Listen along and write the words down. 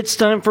It's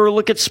time for a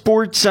look at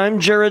sports. I'm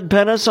Jared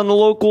Pettis on the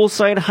local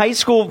side. High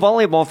school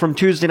volleyball from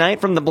Tuesday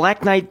night from the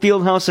Black Knight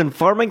Fieldhouse in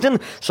Farmington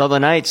saw the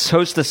Knights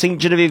host the St.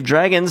 Genevieve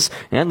Dragons,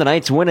 and the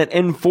Knights win it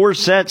in 4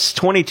 sets,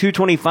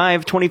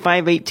 22-25,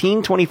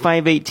 25-18,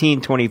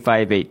 25-18,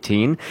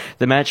 25-18.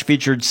 The match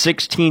featured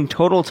 16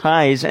 total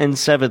ties and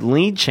 7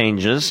 lead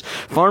changes.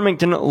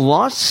 Farmington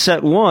lost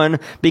set 1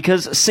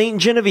 because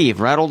St. Genevieve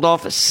rattled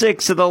off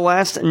 6 of the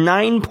last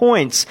 9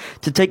 points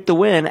to take the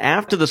win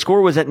after the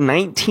score was at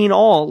 19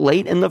 all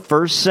late in the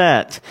first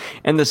set.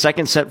 In the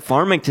second set,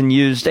 Farmington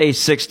used a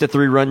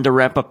 6-3 run to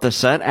wrap up the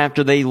set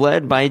after they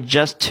led by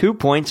just 2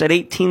 points at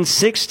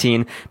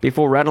 18-16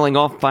 before rattling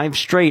off 5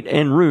 straight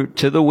en route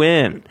to the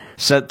win.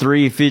 Set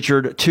 3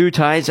 featured 2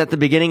 ties at the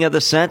beginning of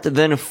the set,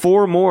 then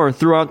 4 more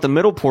throughout the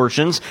middle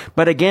portions,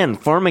 but again,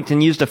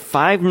 Farmington used a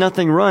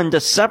 5-0 run to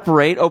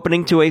separate,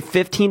 opening to a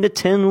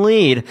 15-10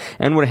 lead,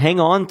 and would hang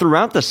on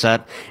throughout the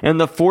set. In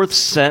the fourth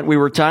set, we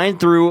were tied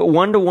through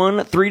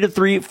 1-1,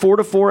 3-3,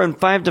 4-4, and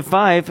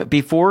 5-5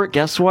 before,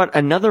 guess what,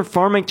 another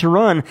Farmington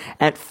run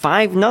at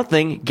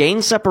 5-0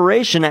 gained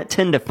separation at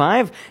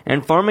 10-5,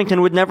 and Farmington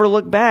would never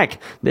look back.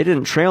 They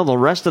didn't trail the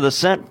rest of the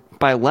set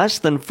by less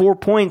than 4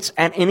 points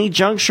at any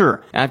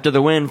juncture. After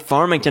the win,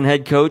 Farmington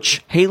head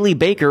coach Haley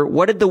Baker,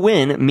 what did the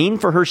win mean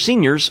for her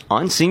seniors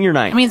on senior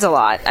night? It means a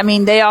lot. I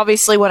mean, they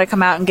obviously want to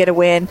come out and get a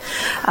win,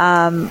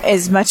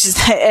 as much as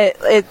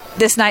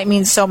this night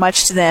means so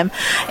much to them.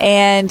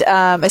 And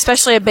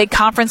especially a big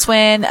conference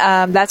win,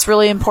 that's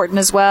really important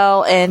as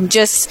well. And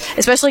just,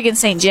 especially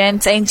against St. Gen,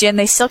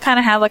 they still kind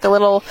of have like a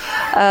little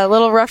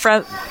rough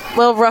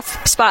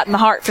spot in the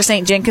heart for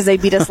St. Gen because they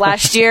beat us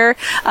last year.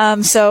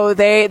 So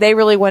they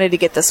really wanted to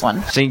get this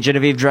one. St.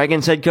 Genevieve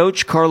Dragons head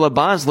coach Carla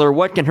Bosler,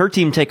 what can her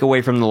team take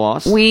away from the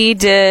loss? We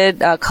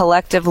did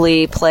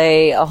collectively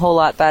play a whole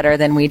lot better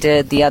than we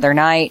did the other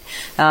night.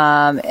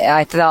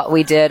 I thought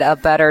we did a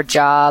better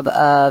job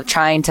of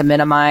trying to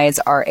minimize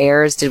our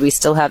errors. Did we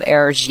still have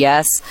errors?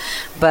 Yes.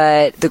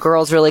 But the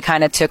girls really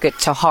kind of took it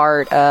to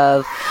heart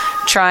of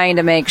trying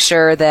to make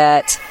sure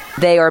that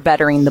they are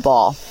bettering the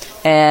ball.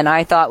 And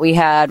I thought we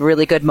had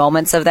really good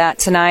moments of that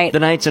tonight. The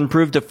Knights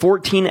improved to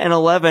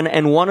 14-11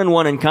 and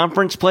 1-1 in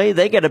conference play.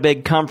 They get a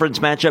big conference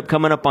matchup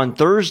coming up on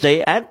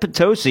Thursday at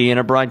Potosi in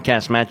a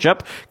broadcast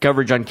matchup.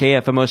 Coverage on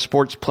KFMO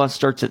Sports Plus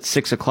starts at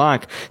 6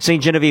 o'clock.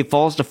 St. Genevieve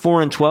falls to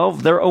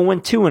 4-12. They're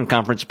 0-2 in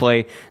conference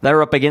play.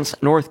 They're up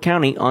against North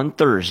County on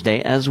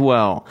Thursday as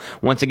well.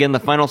 Once again, the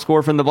final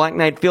score from the Black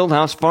Knight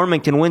Fieldhouse,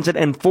 Farmington wins it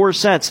in 4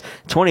 sets,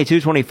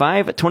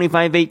 22-25,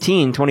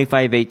 25-18,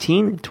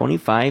 25-18,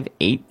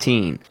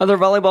 25-18. Other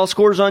volleyball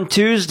scores on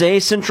Tuesday.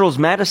 Central's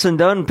Madison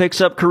Dunn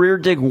picks up career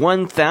dig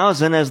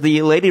 1,000 as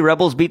the Lady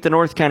Rebels beat the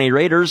North County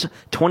Raiders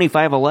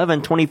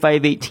 25-11,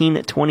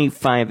 25-18,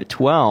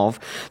 25-12.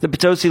 The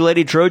Potosi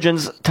Lady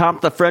Trojans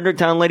topped the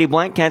Fredericktown Lady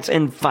Black Cats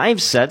in 5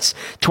 sets,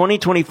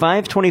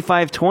 20-25,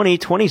 25-20,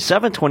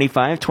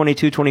 27-25,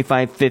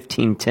 22-25,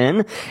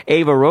 15-10.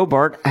 Ava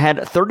Robart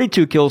had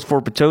 32 kills for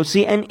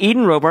Potosi, and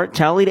Eden Robart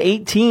tallied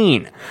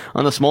 18.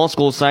 On the small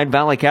school side,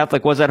 Valley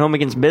Catholic was at home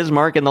against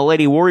Bismarck, and the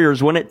Lady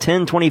Warriors win it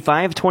 10-25,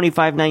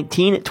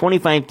 25-19,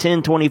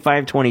 25-10,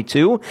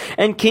 25-22,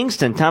 and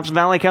Kingston tops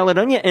Valley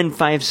Caledonia in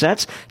 5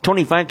 sets,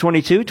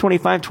 25-22,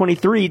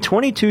 25-23,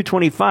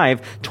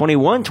 22-25,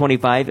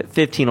 21-25,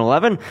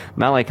 15-11.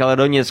 Valley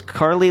Caledonia's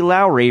Carly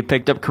Lowry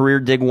picked up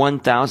career dig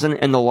 1,000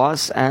 in the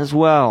loss as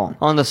well.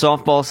 On the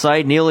softball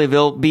side,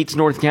 Neelyville beats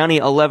North County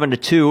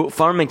 11-2,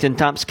 Farmington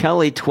tops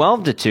Kelly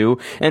 12-2,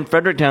 and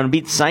Fredericktown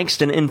beats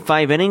Sykeston in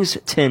 5 innings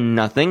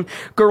 10-0.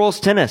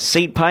 Girls tennis,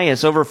 St.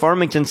 Pius over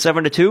Farmington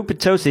 7-2,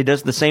 Potosi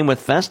does the same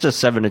with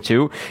Festus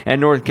 7-2, and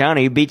North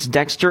County beats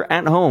Dexter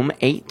at home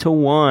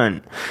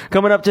 8-1.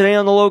 Coming up today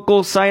on the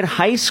local side,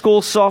 high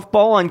school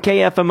softball on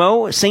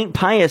KFMO. St.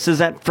 Pius is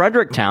at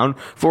Fredericktown,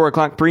 4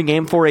 o'clock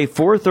pregame for a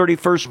 4:30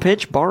 first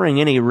pitch, barring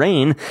any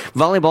rain.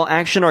 Volleyball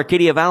action,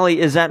 Arcadia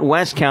Valley is at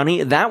West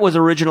County. That was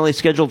originally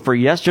scheduled for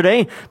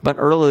yesterday, but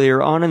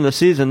earlier on in the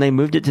season they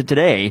moved it to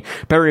today.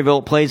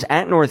 Perryville plays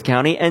at North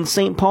County, and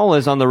St. Paul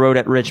is on the road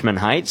at Richmond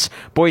Heights.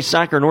 Boys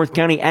soccer, North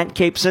County at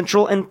Cape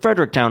Central, and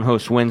Fredericktown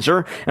hosts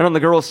Windsor. And on the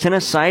girls'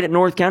 tennis side,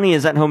 North County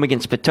is at home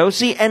against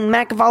Potosi, and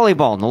Mac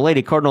Volleyball. The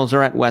Lady Cardinals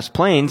are at West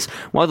Plains,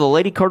 while the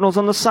Lady Cardinals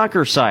on the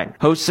soccer side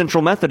host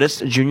Central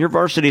Methodist Junior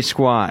Varsity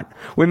Squad.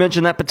 We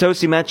mentioned that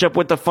Potosi matchup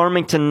with the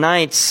Farmington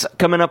Knights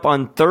coming up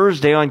on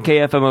Thursday on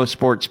KFMO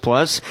Sports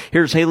Plus.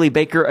 Here's Haley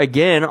Baker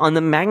again on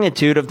the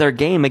magnitude of their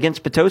game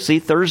against Potosi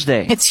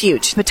Thursday. It's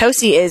huge.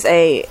 Potosi is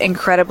a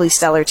incredibly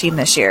stellar team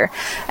this year.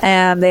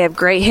 They have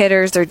great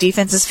hitters. Their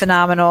defense is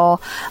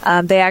phenomenal.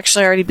 They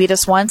actually already beat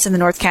us once in the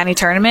North County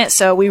tournament,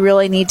 so we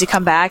really need to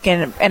come back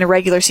in a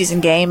regular season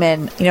game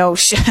and,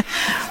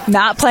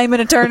 not play them in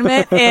a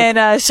tournament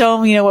and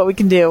show them, what we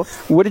can do.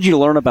 What did you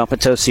learn about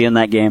Potosi in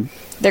that game?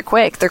 They're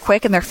quick. They're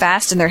quick and they're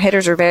fast, and their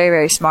hitters are very,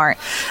 very smart.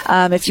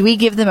 If we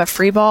give them a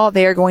free ball,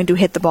 they are going to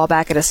hit the ball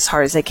back at us as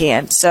hard as they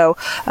can. So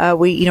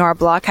our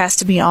block has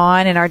to be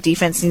on, and our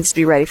defense needs to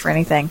be ready for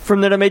anything.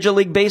 From the Major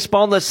League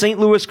Baseball, the St.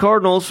 Louis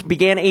Cardinals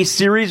began a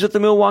series with the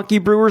Milwaukee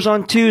Brewers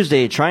on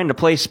Tuesday, trying to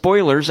play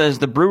spoilers as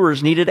the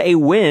Brewers needed a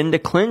win to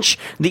clinch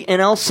the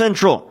NL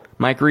Central.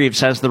 Mike Reeves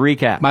has the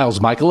recap.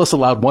 Miles Michaelis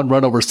allowed 1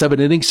 run over 7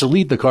 innings to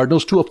lead the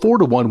Cardinals to a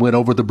 4-1 win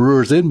over the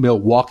Brewers in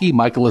Milwaukee.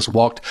 Michaelis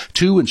walked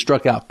 2 and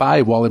struck out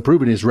 5 while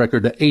improving his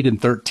record to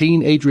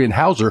 8-13. Adrian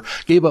Hauser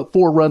gave up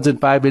 4 runs in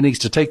 5 innings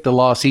to take the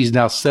loss. He's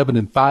now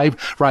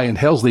 7-5. Ryan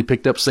Helsley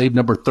picked up save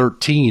number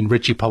 13.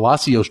 Richie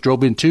Palacios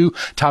drove in 2.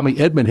 Tommy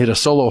Edman hit a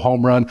solo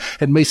home run,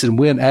 and Mason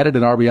Wynn added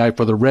an RBI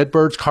for the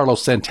Redbirds.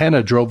 Carlos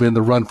Santana drove in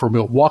the run for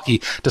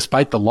Milwaukee.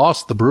 Despite the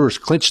loss, the Brewers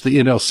clinched the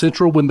NL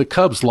Central when the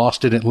Cubs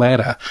lost in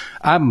Atlanta.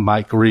 I'm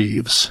Mike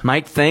Reeves.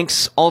 Mike,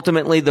 thanks.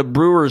 Ultimately, the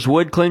Brewers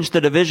would clinch the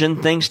division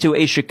thanks to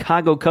a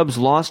Chicago Cubs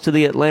loss to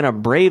the Atlanta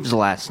Braves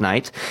last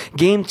night.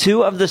 Game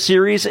 2 of the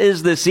series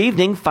is this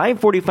evening,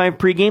 5:45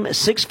 pregame,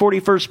 6:40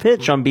 first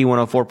pitch on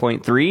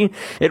B104.3.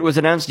 It was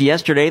announced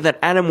yesterday that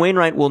Adam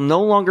Wainwright will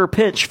no longer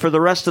pitch for the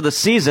rest of the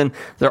season.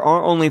 There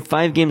are only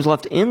 5 games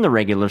left in the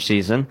regular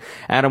season.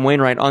 Adam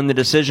Wainwright on the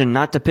decision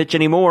not to pitch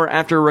anymore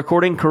after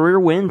recording career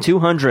win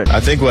 200. I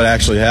think what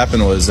actually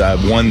happened was I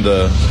won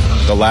the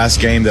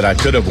last game that I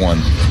could have won.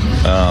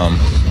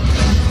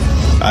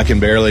 I can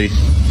barely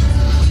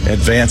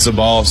advance a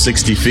ball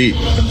 60 feet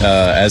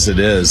as it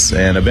is,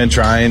 and I've been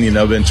trying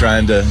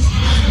to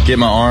get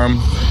my arm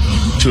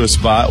to a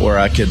spot where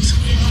I could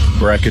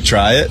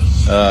try it.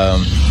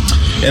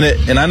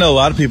 And I know a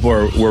lot of people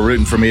were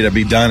rooting for me to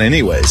be done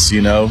anyways,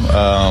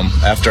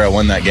 after I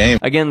won that game.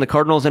 Again, the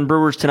Cardinals and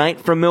Brewers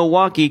tonight from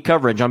Milwaukee.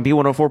 Coverage on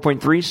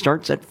B104.3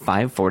 starts at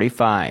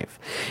 5:45.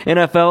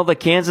 NFL, the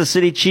Kansas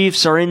City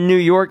Chiefs are in New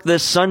York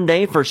this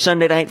Sunday for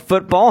Sunday Night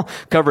Football.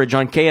 Coverage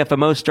on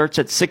KFMO starts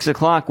at 6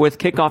 o'clock with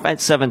kickoff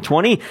at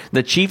 7:20.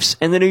 The Chiefs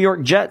and the New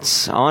York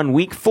Jets on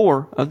Week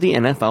 4 of the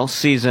NFL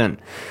season.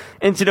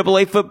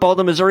 NCAA football,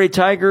 the Missouri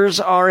Tigers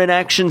are in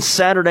action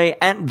Saturday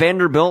at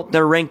Vanderbilt.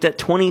 They're ranked at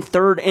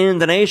 23rd in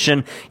the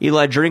nation.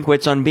 Eli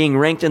Drinkwitz on being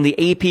ranked in the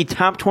AP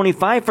Top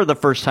 25 for the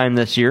first time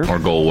this year. Our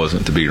goal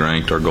wasn't to be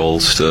ranked. Our goal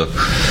is to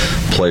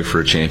play for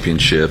a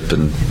championship,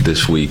 and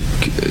this week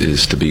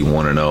is to be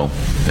 1-0.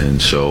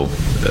 And so,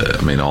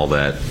 all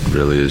that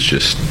really is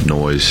just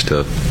noise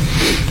to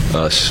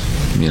us.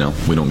 We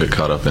don't get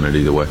caught up in it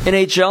either way.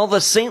 NHL,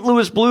 the St.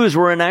 Louis Blues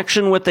were in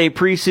action with a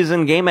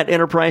preseason game at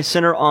Enterprise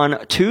Center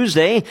on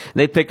Tuesday.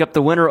 They pick up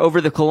the winner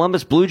over the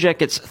Columbus Blue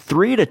Jackets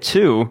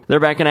 3-2. They're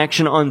back in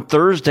action on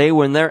Thursday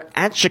when they're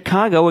at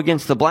Chicago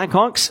against the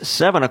Blackhawks.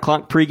 7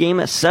 o'clock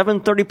pregame,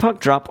 7:30 puck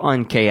drop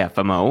on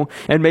KFMO.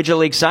 And Major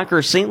League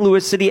Soccer, St.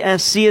 Louis City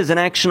SC is in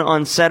action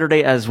on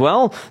Saturday as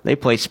well. They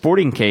play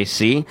Sporting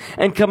KC.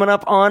 And coming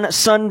up on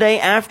Sunday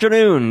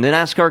afternoon, the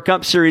NASCAR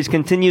Cup Series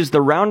continues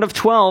the round of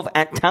 12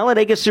 at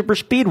Talladega Super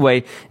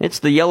Speedway. It's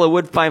the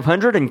Yellowwood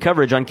 500, and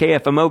coverage on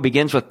KFMO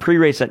begins with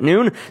pre-race at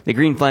noon. The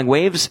green flag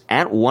waves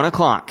at 1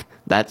 o'clock.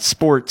 That's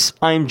sports.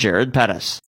 I'm Jared Pettis.